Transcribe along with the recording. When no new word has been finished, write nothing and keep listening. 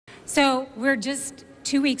So we're just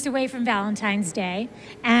 2 weeks away from Valentine's Day,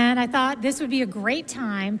 and I thought this would be a great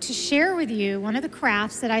time to share with you one of the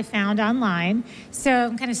crafts that I found online. So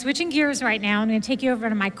I'm kind of switching gears right now. I'm going to take you over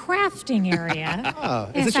to my crafting area.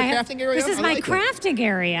 Oh, is this your crafting area? This is my crafting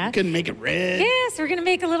area. You can make it red. Yes, we're going to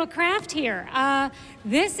make a little craft here.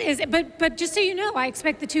 This is, but just so you know, I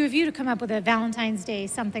expect the two of you to come up with a Valentine's Day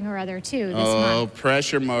something or other too this month. Oh,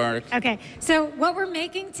 pressure, Mark. Okay, so what we're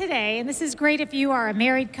making today, and this is great if you are a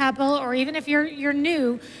married couple or even if you're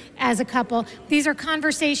new as a couple, these are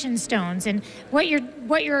conversation stones. And what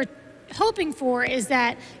you're hoping for is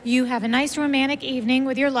that you have a nice romantic evening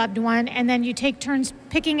with your loved one, and then you take turns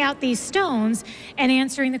picking out these stones and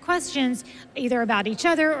answering the questions either about each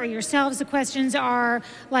other or yourselves. The questions are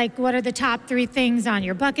like, what are the top 3 things on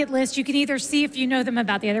your bucket list? You can either see if you know them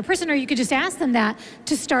about the other person, or you could just ask them that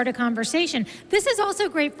to start a conversation. This is also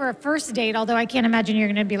great for a first date, although I can't imagine you're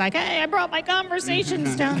going to be like, hey, I brought my conversation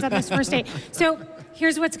stones on this first date. So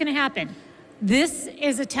here's what's going to happen. This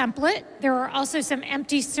is a template. There are also some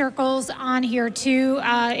empty circles on here too.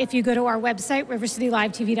 If you go to our website,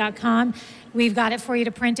 rivercitylivetv.com, we've got it for you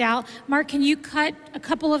to print out. Mark, can you cut a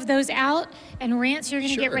couple of those out? And Rance, you're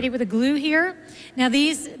going to get ready with the glue here. Now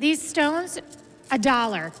these stones,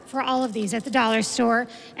 $1 for all of these at the dollar store,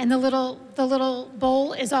 and the little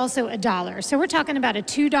bowl is also $1. So we're talking about a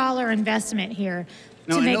 $2 investment here.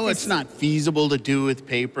 No, I know it's not feasible to do with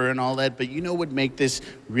paper and all that, but you know what would make this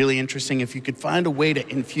really interesting? If you could find a way to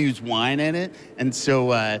infuse wine in it, and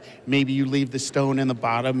so maybe you leave the stone in the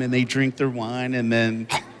bottom and they drink their wine and then...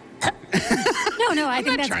 No, I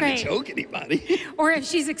think that's great. I'm not trying to choke anybody. Or if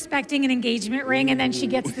she's expecting an engagement ring and then she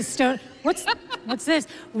gets the stone. What's this?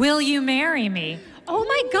 Will you marry me? Oh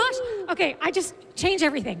my gosh. Okay, I just changed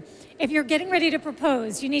everything. If you're getting ready to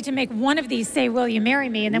propose, you need to make one of these say, will you marry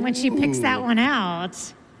me? And then when she picks that one out.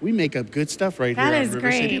 We make up good stuff right here on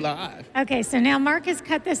River City Live. Okay, so now Mark has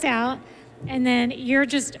cut this out, and then you're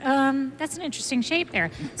just, that's an interesting shape there.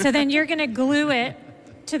 So then you're gonna glue it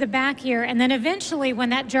to the back here, and then eventually when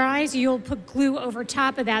that dries, you'll put glue over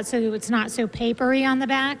top of that so it's not so papery on the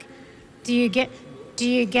back. Do you get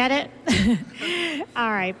it? All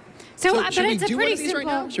right. So but it's a pretty simple. Right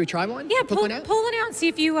now? Should we try one? Yeah, pull one out and see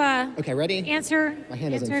if you okay, ready? Answer My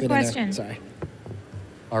hand doesn't fit a question. in there. Sorry.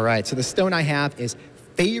 All right, so the stone I have is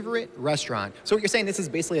favorite restaurant. So what you're saying, this is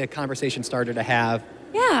basically a conversation starter to have.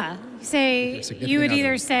 Yeah. You would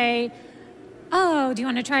either say, oh, do you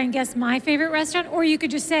want to try and guess my favorite restaurant? Or you could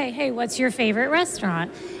just say, hey, what's your favorite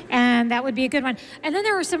restaurant? And that would be a good one. And then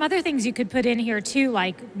there are some other things you could put in here too,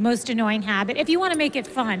 like most annoying habit, if you want to make it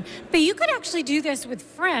fun. But you could actually do this with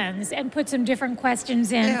friends and put some different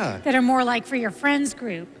questions in that are more like for your friends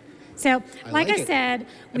group. So, like I said,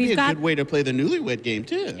 we've got... That'd be a good way to play the newlywed game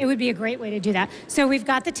too. It would be a great way to do that. So we've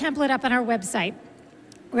got the template up on our website,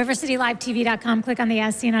 rivercitylivetv.com. Click on the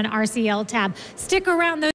As Seen on RCL tab. Stick around.